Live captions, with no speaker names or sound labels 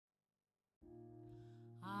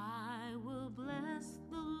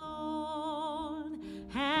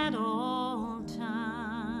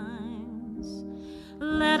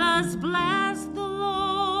us bless the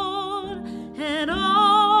Lord at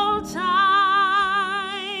all times.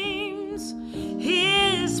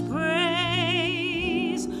 His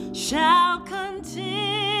praise shall continually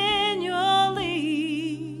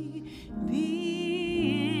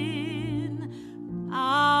be in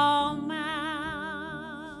our mouths.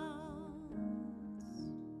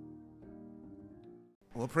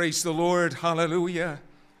 Well, praise the Lord. Hallelujah.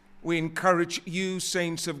 We encourage you,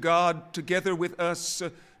 saints of God, together with us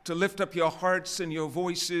to lift up your hearts and your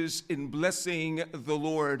voices in blessing the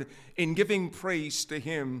Lord, in giving praise to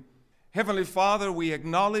Him. Heavenly Father, we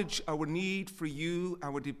acknowledge our need for you,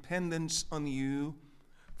 our dependence on you,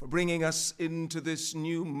 for bringing us into this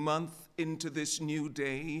new month, into this new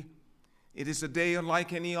day. It is a day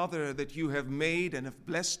unlike any other that you have made and have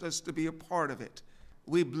blessed us to be a part of it.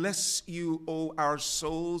 We bless you, O our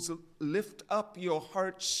souls. Lift up your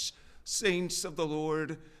hearts, saints of the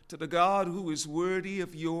Lord, to the God who is worthy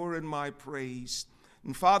of your and my praise.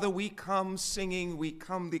 And Father, we come singing, we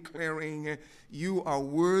come declaring, you are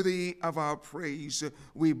worthy of our praise.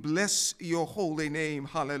 We bless your holy name.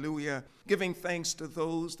 Hallelujah. Giving thanks to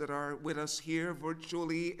those that are with us here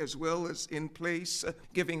virtually as well as in place.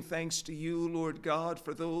 Giving thanks to you, Lord God,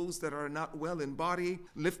 for those that are not well in body.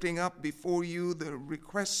 Lifting up before you the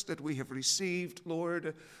requests that we have received,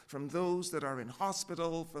 Lord, from those that are in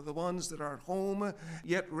hospital, for the ones that are at home,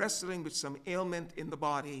 yet wrestling with some ailment in the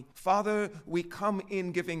body. Father, we come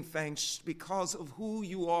in giving thanks because of who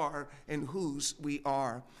you are and whose we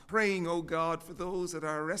are. Praying, oh God, for those that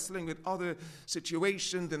are wrestling with other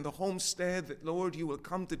situations in the homestead, that, Lord, you will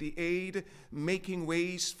come to the aid, making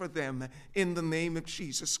ways for them in the name of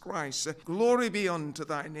Jesus Christ. Glory be unto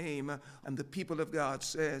thy name. And the people of God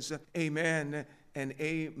says, amen and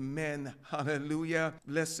amen. Hallelujah.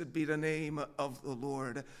 Blessed be the name of the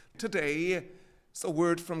Lord. Today, it's a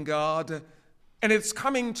word from God, and it's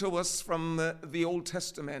coming to us from the Old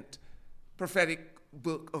Testament prophetic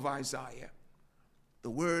book of Isaiah.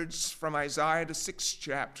 The words from Isaiah, the 6th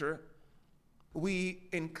chapter, we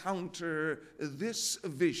encounter this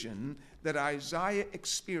vision that Isaiah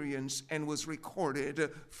experienced and was recorded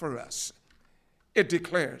for us. It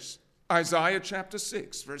declares, Isaiah chapter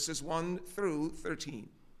 6, verses 1 through 13.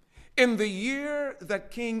 In the year that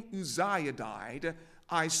King Uzziah died,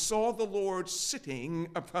 I saw the Lord sitting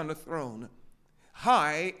upon a throne,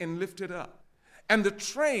 high and lifted up, and the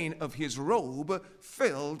train of his robe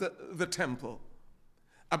filled the temple.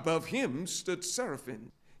 Above him stood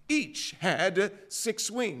seraphim. Each had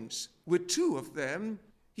 6 wings. With 2 of them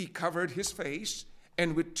he covered his face,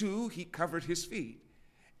 and with 2 he covered his feet,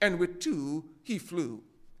 and with 2 he flew.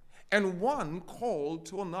 And one called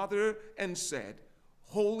to another and said,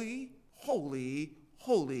 Holy, holy,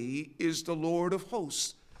 holy is the Lord of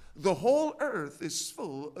hosts. The whole earth is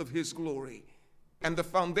full of his glory. And the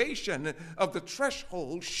foundation of the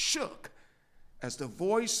threshold shook as the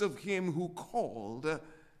voice of him who called,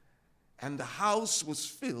 and the house was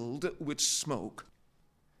filled with smoke.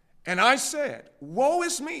 And I said, Woe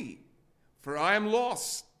is me, for I am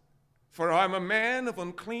lost, for I am a man of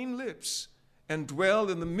unclean lips, and dwell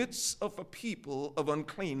in the midst of a people of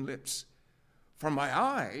unclean lips. For my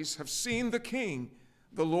eyes have seen the King,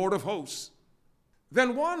 the Lord of hosts.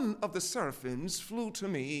 Then one of the seraphims flew to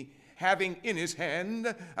me, having in his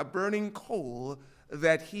hand a burning coal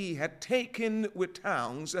that he had taken with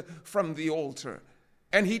tongs from the altar.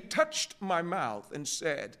 And he touched my mouth and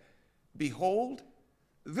said, Behold,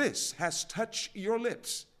 this has touched your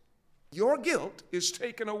lips. Your guilt is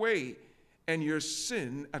taken away, and your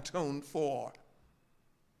sin atoned for.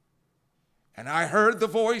 And I heard the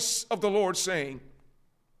voice of the Lord saying,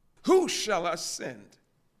 Who shall ascend?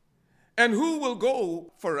 And who will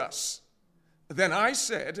go for us? Then I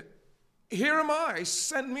said, Here am I,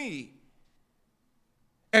 send me.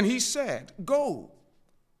 And he said, Go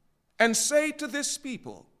and say to this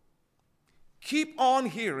people, keep on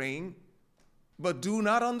hearing, but do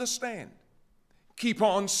not understand. Keep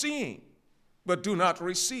on seeing, but do not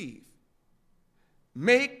receive.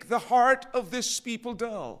 Make the heart of this people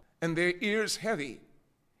dull, and their ears heavy,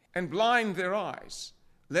 and blind their eyes,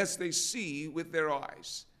 lest they see with their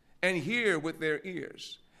eyes, and hear with their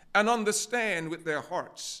ears, and understand with their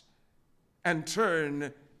hearts, and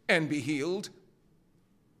turn and be healed.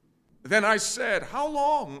 Then I said, How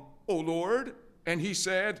long, O Lord? And he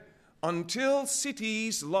said, Until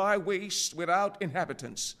cities lie waste without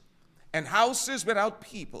inhabitants, and houses without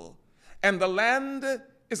people, and the land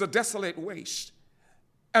is a desolate waste,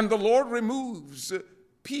 and the Lord removes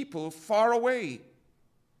people far away,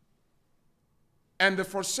 and the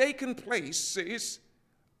forsaken places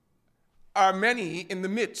are many in the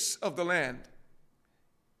midst of the land.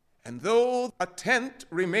 And though a tent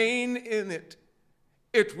remain in it,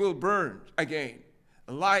 it will burn again,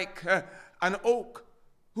 like an oak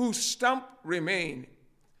whose stump remain.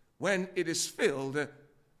 When it is filled,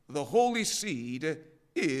 the holy seed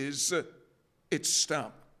is its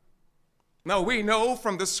stump. Now we know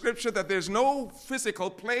from the scripture that there's no physical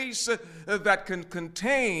place that can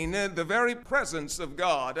contain the very presence of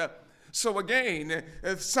God. So again,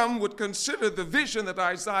 some would consider the vision that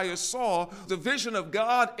Isaiah saw the vision of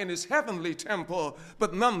God in his heavenly temple,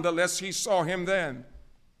 but nonetheless he saw him then.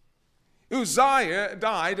 Uzziah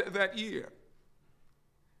died that year.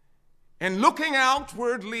 And looking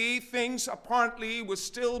outwardly, things apparently were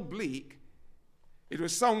still bleak. It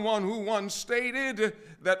was someone who once stated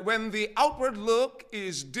that when the outward look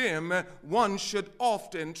is dim, one should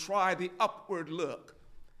often try the upward look.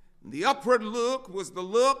 The upward look was the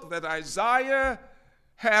look that Isaiah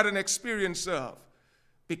had an experience of.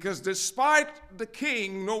 Because despite the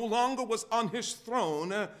king no longer was on his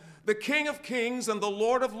throne, the King of Kings and the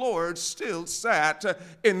Lord of Lords still sat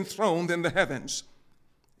enthroned in the heavens.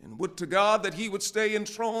 And would to God that he would stay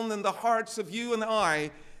enthroned in the hearts of you and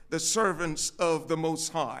I, the servants of the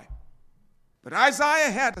Most High. But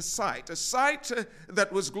Isaiah had a sight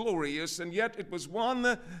that was glorious, and yet it was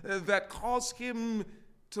one that caused him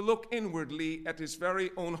to look inwardly at his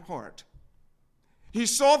very own heart. He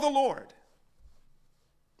saw the Lord.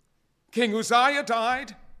 King Uzziah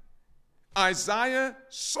died. Isaiah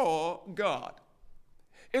saw God.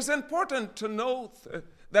 It's important to note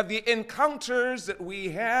that the encounters that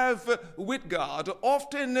we have with God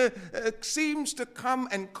often seems to come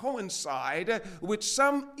and coincide with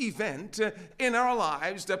some event in our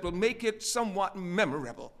lives that will make it somewhat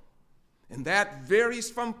memorable. And that varies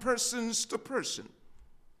from persons to person.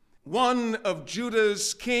 One of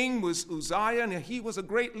Judah's king was Uzziah, and he was a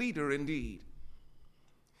great leader indeed.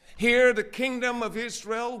 Here the kingdom of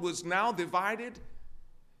Israel was now divided.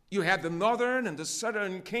 You had the northern and the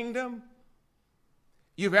southern kingdom.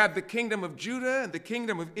 You had the kingdom of Judah and the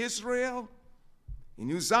kingdom of Israel.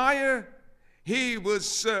 And Uzziah, he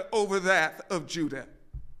was over that of Judah.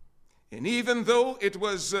 And even though it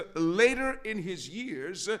was later in his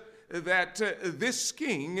years that this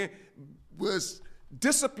king was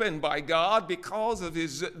disciplined by God because of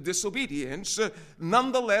his disobedience,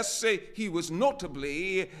 nonetheless, he was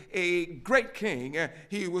notably a great king.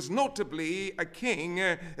 He was notably a king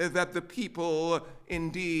that the people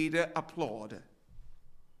indeed applaud.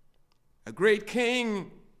 A great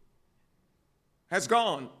king has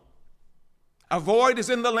gone. A void is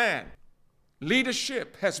in the land.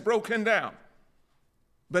 Leadership has broken down.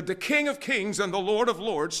 But the King of Kings and the Lord of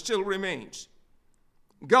Lords still remains.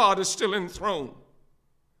 God is still enthroned.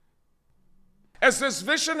 As this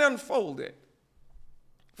vision unfolded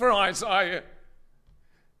for Isaiah,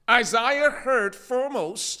 Isaiah heard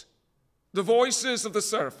foremost the voices of the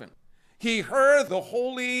seraphim. He heard the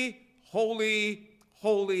holy, holy,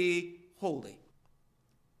 holy, holy.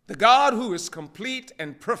 The God who is complete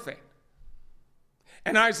and perfect.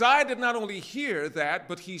 And Isaiah did not only hear that,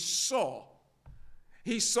 but he saw.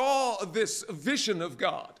 He saw this vision of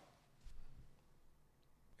God.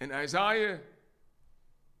 And Isaiah,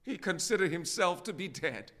 he considered himself to be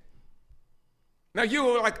dead. Now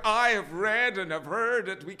you, like I, have read and have heard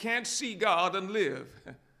that we can't see God and live.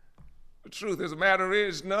 The truth of the matter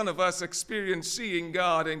is, none of us experience seeing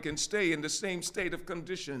God and can stay in the same state of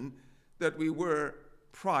condition that we were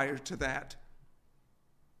prior to that.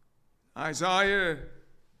 Isaiah,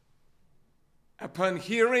 upon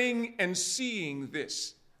hearing and seeing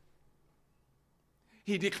this,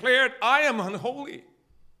 he declared, I am unholy.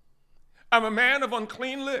 I'm a man of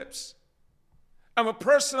unclean lips. I'm a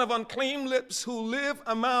person of unclean lips who live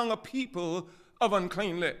among a people of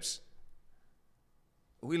unclean lips.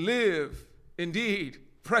 We live, indeed,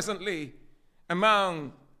 presently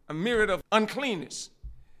among a myriad of uncleanness.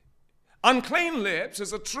 Unclean lips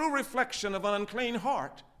is a true reflection of an unclean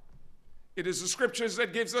heart. It is the scriptures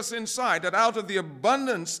that gives us insight that out of the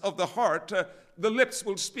abundance of the heart, the lips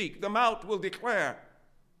will speak, the mouth will declare.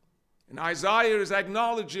 And Isaiah is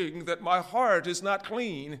acknowledging that my heart is not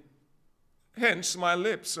clean, hence my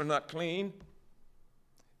lips are not clean.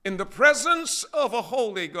 In the presence of a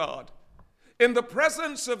holy God, in the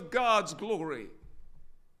presence of God's glory,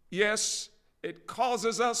 yes, it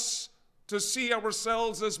causes us to see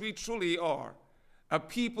ourselves as we truly are, a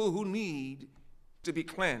people who need to be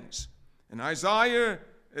cleansed. And Isaiah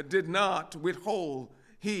did not withhold.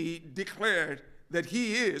 He declared that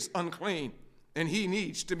he is unclean and he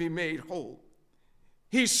needs to be made whole.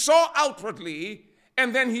 He saw outwardly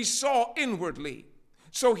and then he saw inwardly.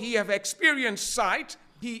 So he have experienced sight,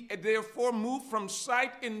 He therefore moved from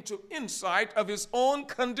sight into insight of his own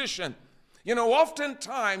condition. You know,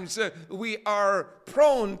 oftentimes we are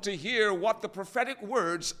prone to hear what the prophetic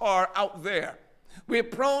words are out there. We're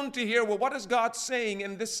prone to hear, well, what is God saying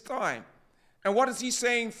in this time? And what is he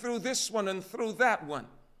saying through this one and through that one?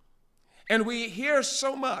 And we hear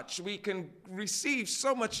so much, we can receive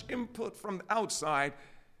so much input from the outside,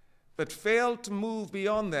 but fail to move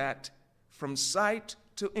beyond that from sight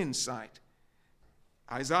to insight.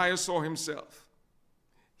 Isaiah saw himself.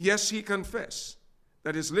 Yes, he confessed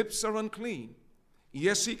that his lips are unclean.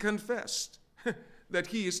 Yes, he confessed that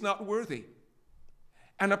he is not worthy.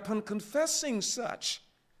 And upon confessing such,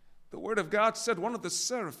 the word of God said one of the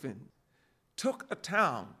seraphim took a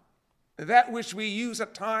town, that which we use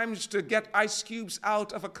at times to get ice cubes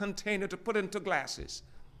out of a container to put into glasses.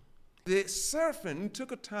 The seraphim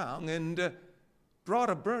took a tongue and brought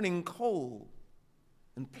a burning coal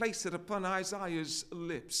and placed it upon Isaiah's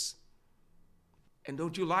lips. And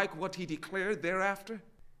don't you like what he declared thereafter?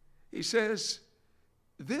 He says,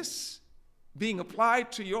 this being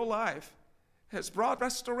applied to your life has brought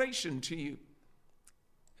restoration to you,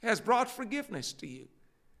 has brought forgiveness to you.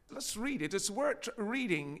 Let's read it. It's worth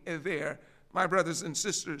reading there, my brothers and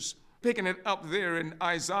sisters. Picking it up there in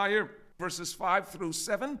Isaiah, verses 5 through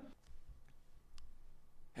 7.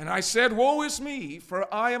 And I said, woe is me,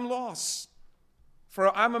 for I am lost,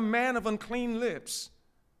 for I'm a man of unclean lips,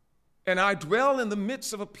 and I dwell in the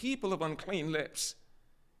midst of a people of unclean lips.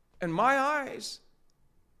 And my eyes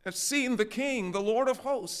have seen the King, the Lord of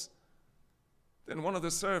hosts. Then one of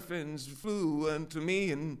the seraphims flew unto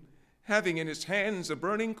me, and having in his hands a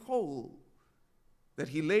burning coal, that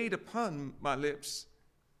he laid upon my lips.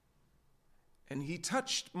 And he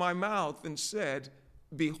touched my mouth and said,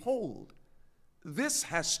 behold, this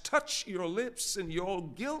has touched your lips, and your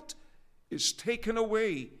guilt is taken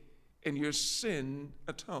away, and your sin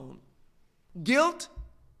atoned. Guilt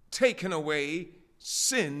taken away,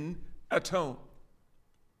 sin atoned.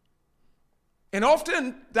 And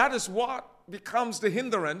often that is what becomes the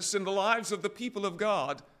hindrance in the lives of the people of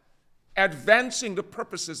God, advancing the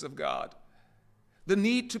purposes of God. The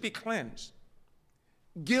need to be cleansed.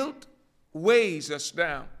 Guilt weighs us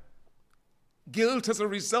down. Guilt as a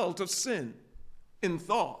result of sin in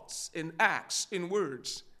thoughts, in acts, in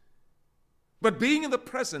words. But being in the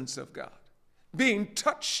presence of God, being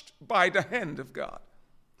touched by the hand of God,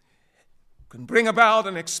 can bring about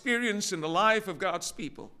an experience in the life of God's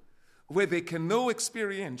people where they can know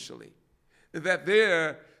experientially that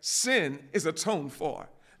their sin is atoned for,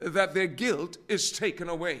 that their guilt is taken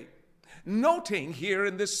away. Noting here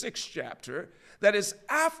in this 6th chapter that is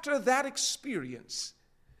after that experience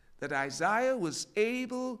that Isaiah was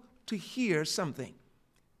able to hear something.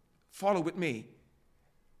 Follow with me.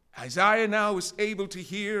 Isaiah now is able to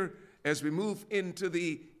hear as we move into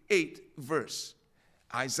the 8th verse.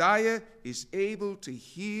 Isaiah is able to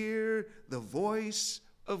hear the voice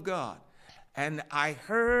of God. And I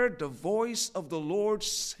heard the voice of the Lord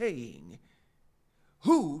saying,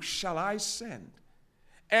 who shall I send?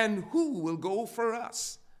 And who will go for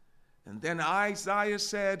us? And then Isaiah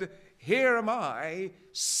said, here am I,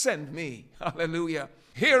 send me. Hallelujah.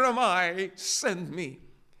 Here am I, send me.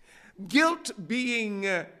 Guilt being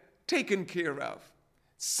taken care of,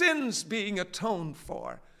 sins being atoned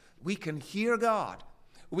for, we can hear God.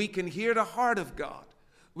 We can hear the heart of God.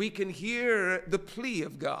 We can hear the plea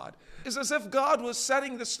of God. It's as if God was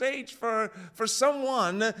setting the stage for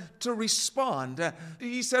someone to respond.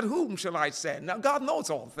 He said, whom shall I send? Now, God knows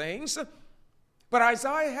all things, but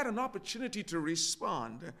Isaiah had an opportunity to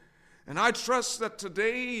respond. And I trust that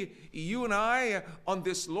today, you and I, on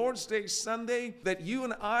this Lord's Day Sunday, that you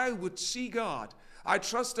and I would see God. I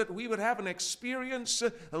trust that we would have an experience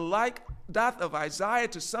like that of Isaiah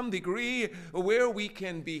to some degree, where we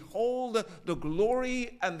can behold the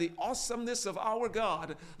glory and the awesomeness of our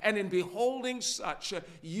God. And in beholding such,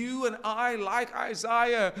 you and I, like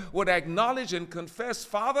Isaiah, would acknowledge and confess,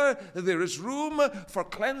 Father, there is room for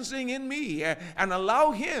cleansing in me, and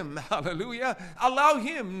allow him, hallelujah, allow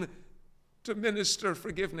him to minister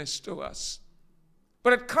forgiveness to us.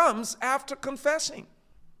 But it comes after confessing.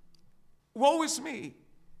 Woe is me,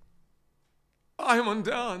 I am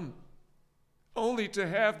undone, only to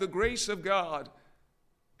have the grace of God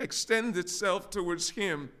extend itself towards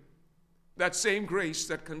him, that same grace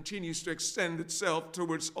that continues to extend itself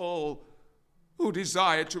towards all who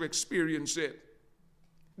desire to experience it.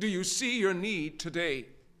 Do you see your need today?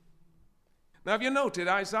 Now, have you noted,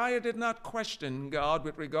 Isaiah did not question God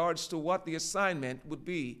with regards to what the assignment would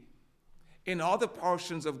be. In other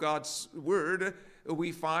portions of God's word,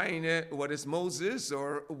 we find what is Moses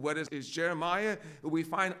or what is Jeremiah. We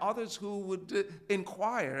find others who would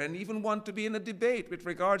inquire and even want to be in a debate with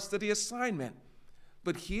regards to the assignment.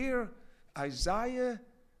 But here, Isaiah,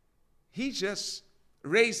 he just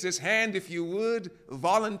raised his hand, if you would,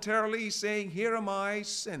 voluntarily saying, "Here am I,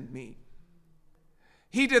 send me."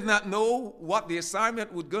 He did not know what the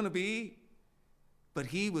assignment was going to be, but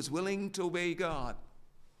he was willing to obey God.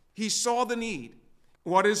 He saw the need.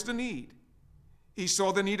 What is the need? He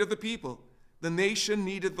saw the need of the people. The nation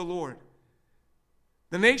needed the Lord.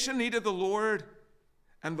 The nation needed the Lord,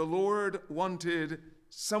 and the Lord wanted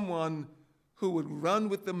someone who would run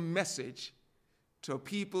with the message to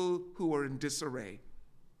people who are in disarray.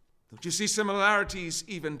 Don't you see similarities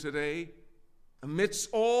even today? Amidst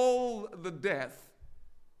all the death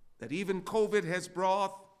that even COVID has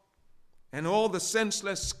brought and all the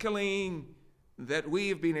senseless killing that we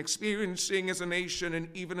have been experiencing as a nation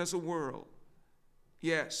and even as a world.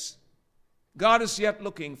 Yes, God is yet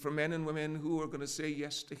looking for men and women who are going to say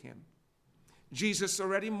yes to him. Jesus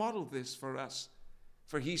already modeled this for us,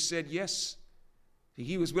 for he said yes.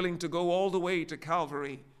 He was willing to go all the way to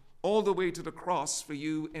Calvary, all the way to the cross for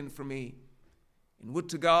you and for me. And would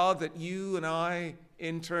to God that you and I,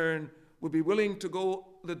 in turn, would be willing to go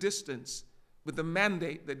the distance with the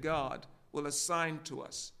mandate that God will assign to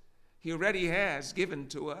us. He already has given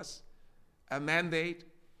to us a mandate.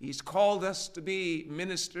 He's called us to be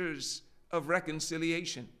ministers of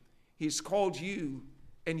reconciliation. He's called you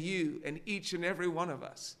and each and every one of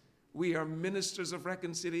us. We are ministers of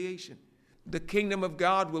reconciliation. The kingdom of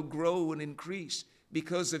God will grow and increase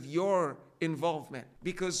because of your involvement,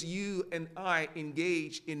 because you and I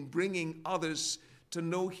engage in bringing others to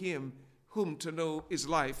know him, whom to know is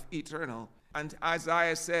life eternal. And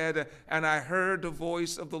Isaiah said, "And I heard the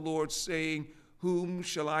voice of the Lord saying, whom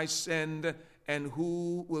shall I send, and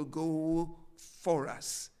who will go for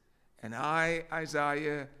us?" And I,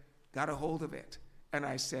 Isaiah, got a hold of it, and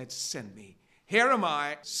I said, "Send me. Here am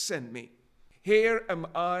I, send me. Here am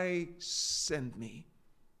I, send me."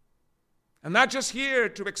 I'm not just here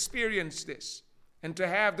to experience this and to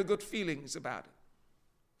have the good feelings about it,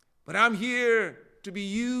 but I'm here to be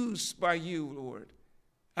used by you, Lord.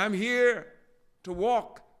 I'm here to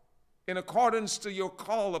walk in accordance to your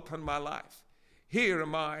call upon my life. Here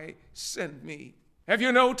am I, send me. Have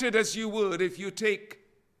you noted, as you would if you take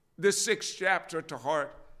this 6th chapter to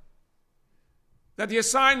heart, that the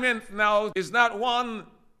assignment now is not one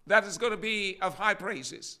that is going to be of high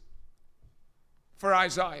praises for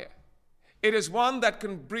Isaiah. It is one that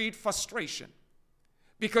can breed frustration,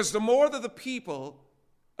 because the more that the people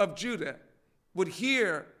of Judah would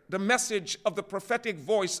hear the message of the prophetic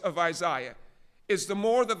voice of Isaiah, is the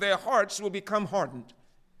more that their hearts will become hardened.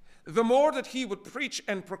 The more that he would preach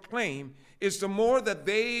and proclaim is the more that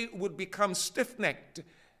they would become stiff-necked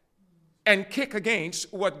and kick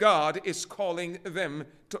against what God is calling them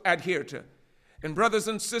to adhere to. And brothers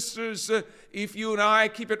and sisters, if you and I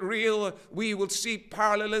keep it real, we will see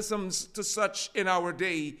parallelisms to such in our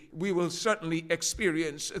day. We will certainly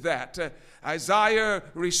experience that. Isaiah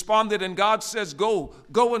responded, and God says, go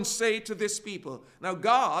and say to this people. Now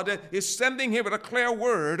God is sending him with a clear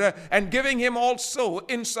word and giving him also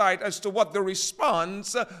insight as to what the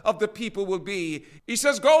response of the people will be. He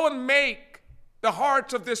says, go and make the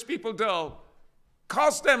hearts of this people dull.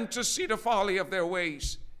 Cause them to see the folly of their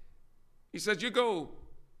ways. He says, you go.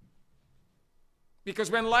 Because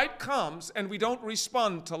when light comes and we don't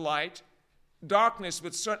respond to light, darkness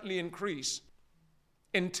would certainly increase.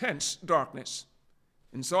 Intense darkness.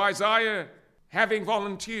 And so Isaiah, having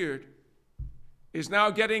volunteered, is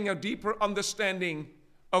now getting a deeper understanding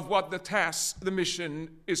of what the task, the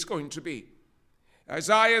mission is going to be.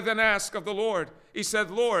 Isaiah then asked of the Lord, he said,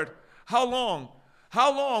 Lord, how long?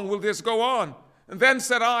 How long will this go on? And then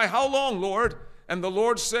said I, how long, Lord? And the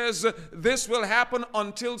Lord says, this will happen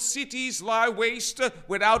until cities lie waste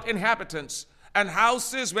without inhabitants, and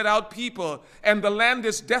houses without people, and the land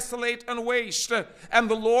is desolate and waste, and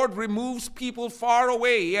the Lord removes people far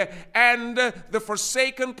away, and the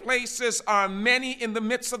forsaken places are many in the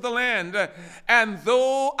midst of the land. And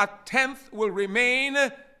though 1/10 will remain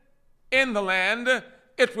in the land,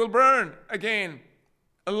 it will burn again,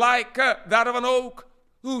 like that of an oak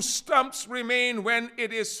whose stumps remain when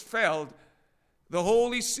it is felled. The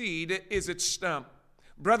holy seed is its stump.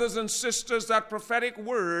 Brothers and sisters, that prophetic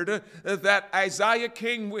word that Isaiah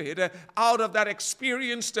came with, out of that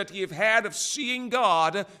experience that he had of seeing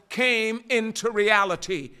God, came into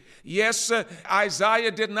reality. Yes,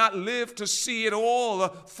 Isaiah did not live to see it all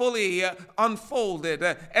fully unfolded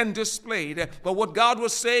and displayed. But what God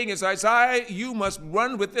was saying is, Isaiah, you must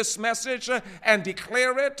run with this message and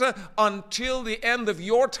declare it until the end of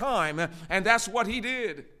your time. And that's what he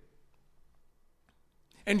did.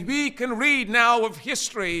 And we can read now of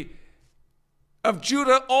history of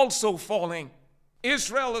Judah also falling.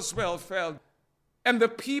 Israel as well fell. And the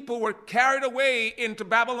people were carried away into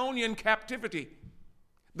Babylonian captivity.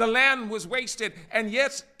 The land was wasted, and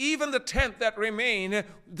yet even the tenth that remained,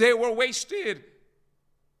 they were wasted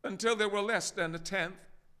until they were less than a tenth.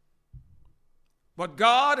 What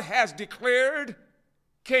God has declared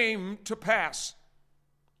came to pass.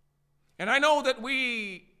 And I know that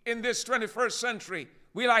we, in this 21st century,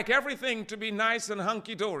 we like everything to be nice and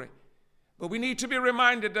hunky-dory. But we need to be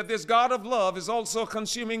reminded that this God of love is also a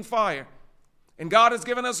consuming fire. And God has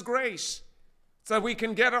given us grace so that we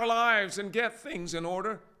can get our lives and get things in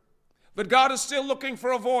order. But God is still looking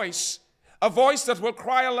for a voice that will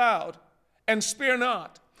cry aloud and spare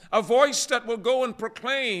not, a voice that will go and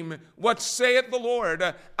proclaim what saith the Lord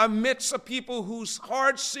amidst a people whose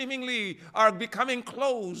hearts seemingly are becoming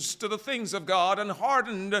closed to the things of God and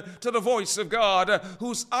hardened to the voice of God,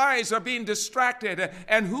 whose eyes are being distracted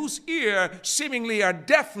and whose ear seemingly are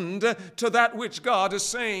deafened to that which God is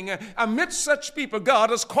saying. Amidst such people, God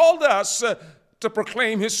has called us to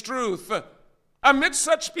proclaim his truth. Amidst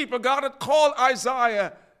such people, God had called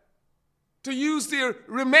Isaiah to use the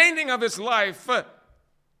remaining of his life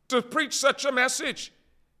to preach such a message.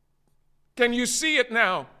 Can you see it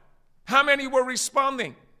now? How many were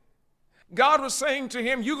responding? God was saying to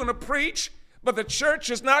him, you're going to preach, but the church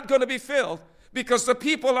is not going to be filled because the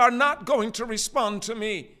people are not going to respond to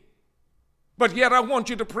me. But yet I want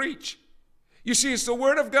you to preach. You see, it's the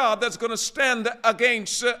word of God that's going to stand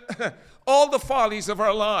against all the follies of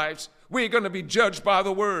our lives. We're going to be judged by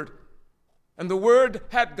the word. And the word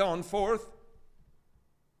had gone forth.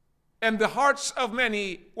 And the hearts of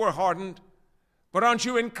many were hardened. But aren't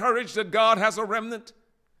you encouraged that God has a remnant?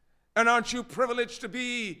 And aren't you privileged to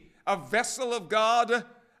be a vessel of God,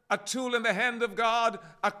 a tool in the hand of God,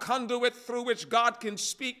 a conduit through which God can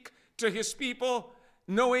speak to his people,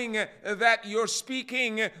 knowing that your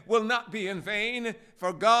speaking will not be in vain?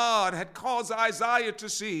 For God had caused Isaiah to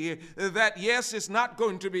see that, yes, it's not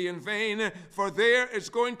going to be in vain, for there is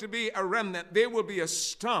going to be a remnant. There will be a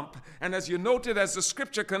stump. And as you noted, as the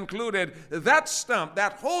scripture concluded, that stump,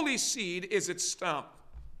 that holy seed is its stump.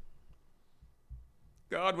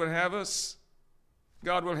 God would have us.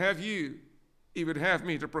 God will have you. He would have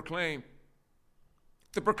me to proclaim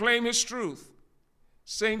his truth.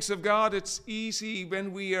 Saints of God, it's easy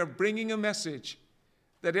when we are bringing a message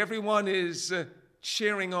that everyone is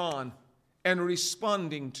cheering on and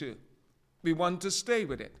responding to. We want to stay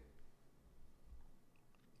with it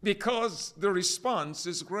because the response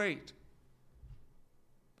is great.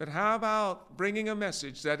 But how about bringing a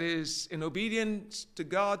message that is in obedience to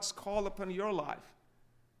God's call upon your life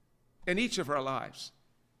and each of our lives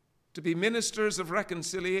to be ministers of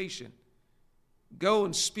reconciliation? Go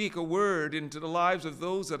and speak a word into the lives of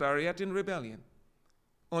those that are yet in rebellion,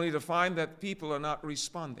 only to find that people are not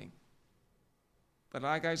responding. But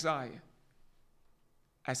like Isaiah,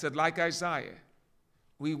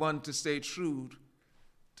 we want to stay true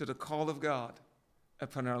to the call of God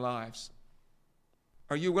upon our lives.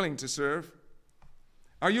 Are you willing to serve?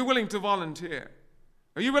 Are you willing to volunteer?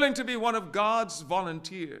 Are you willing to be one of God's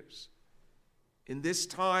volunteers in this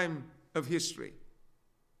time of history?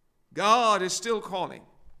 God is still calling.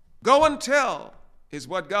 Go and tell is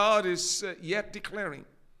what God is yet declaring.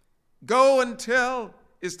 Go and tell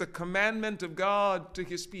is the commandment of God to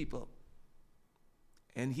his people.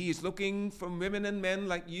 And he is looking for women and men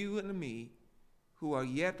like you and me who are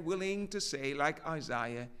yet willing to say, like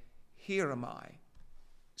Isaiah, here am I,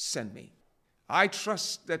 send me. I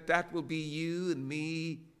trust that will be you and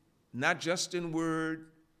me, not just in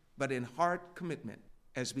word, but in heart commitment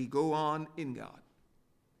as we go on in God.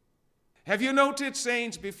 Have you noted,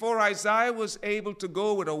 saints, before Isaiah was able to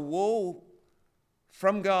go with a woe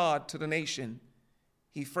from God to the nation,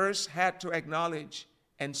 he first had to acknowledge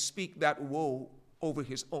and speak that woe over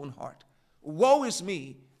his own heart. Woe is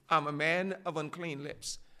me, I'm a man of unclean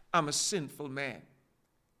lips. I'm a sinful man.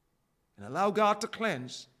 And allow God to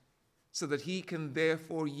cleanse so that he can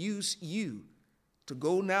therefore use you to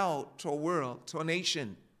go now to a world, to a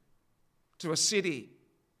nation, to a city,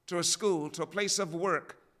 to a school, to a place of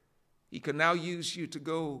work. He can now use you to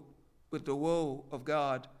go with the woe of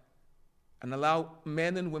God and allow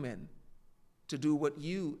men and women to do what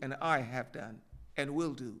you and I have done and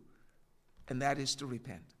will do, and that is to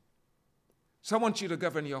repent. So I want you to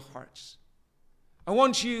govern your hearts. I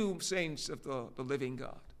want you, saints of the living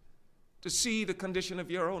God, to see the condition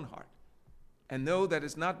of your own heart and know that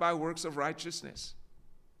it's not by works of righteousness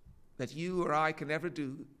that you or I can ever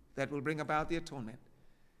do that will bring about the atonement.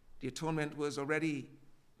 The atonement was already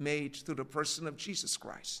made through the person of Jesus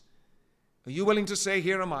Christ. Are you willing to say,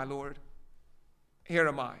 "Here am I, Lord. Here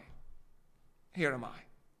am I. Here am I"?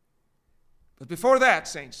 But before that,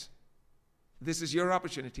 saints, this is your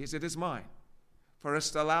opportunity, as it is mine, for us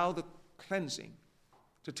to allow the cleansing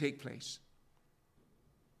to take place.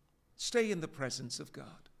 Stay in the presence of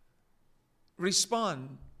God.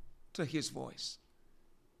 Respond to his voice.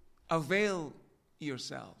 Avail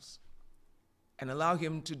yourselves and allow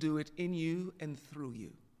him to do it in you and through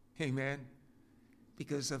you. Amen.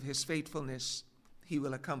 Because of his faithfulness, he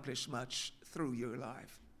will accomplish much through your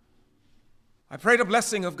life. I pray the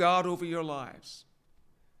blessing of God over your lives.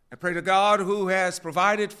 I pray to God, who has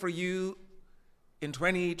provided for you in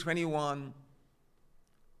 2021,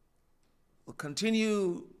 will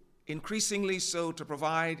continue increasingly so to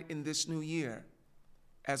provide in this new year,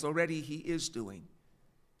 as already he is doing.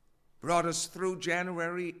 Brought us through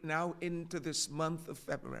January, now into this month of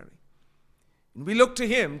February. And we look to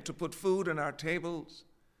him to put food on our tables,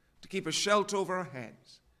 to keep a shelter over our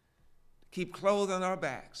heads, to keep clothes on our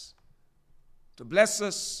backs, to bless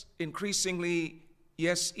us increasingly,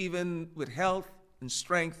 yes, even with health and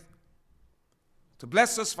strength, to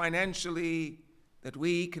bless us financially, that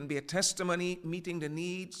we can be a testimony meeting the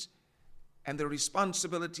needs and the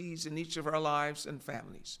responsibilities in each of our lives and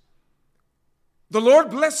families. The Lord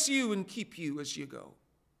bless you and keep you as you go.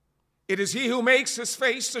 It is he who makes his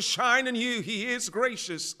face to shine on you. He is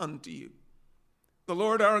gracious unto you. The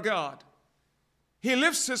Lord our God, he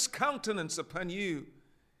lifts his countenance upon you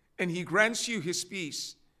and he grants you his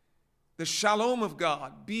peace. The shalom of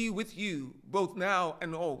God be with you both now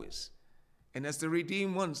and always. And as the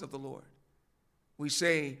redeemed ones of the Lord, we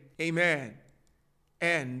say amen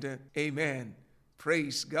and amen.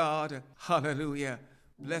 Praise God. Hallelujah.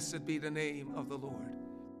 Blessed be the name of the Lord.